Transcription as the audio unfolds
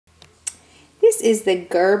This is the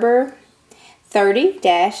Gerber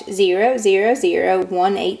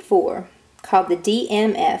 30-000184, called the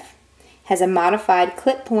D.M.F. Has a modified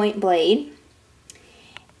clip point blade,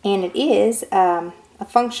 and it is a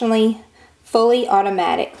functionally fully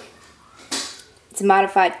automatic. It's a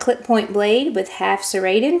modified clip point blade with half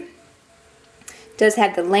serrated. It does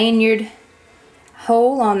have the lanyard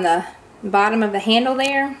hole on the bottom of the handle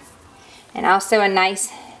there, and also a nice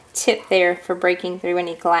tip there for breaking through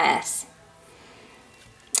any glass.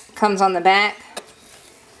 Comes on the back,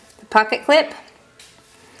 the pocket clip. You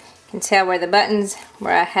can tell where the buttons,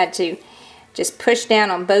 where I had to just push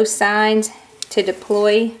down on both sides to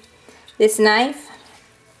deploy this knife.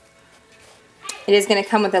 It is going to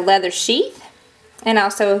come with a leather sheath and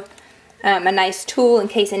also a nice tool in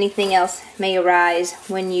case anything else may arise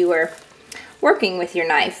when you are working with your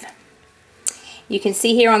knife. You can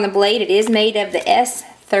see here on the blade it is made of the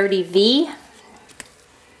S30V.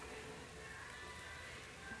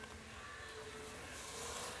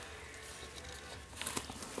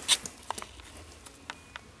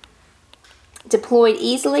 Deployed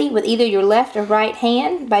easily with either your left or right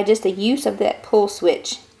hand by just the use of that pull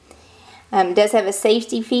switch. It does have a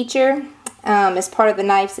safety feature as part of the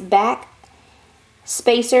knife's back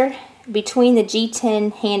spacer between the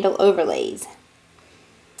G10 handle overlays.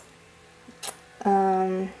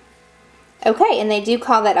 Okay, and they do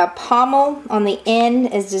call that a pommel on the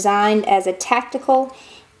end, is designed as a tactical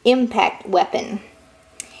impact weapon.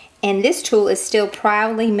 And this tool is still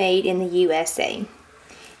proudly made in the USA.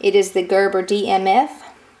 It is the Gerber D.M.F.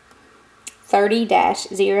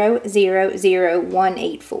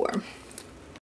 30-000184.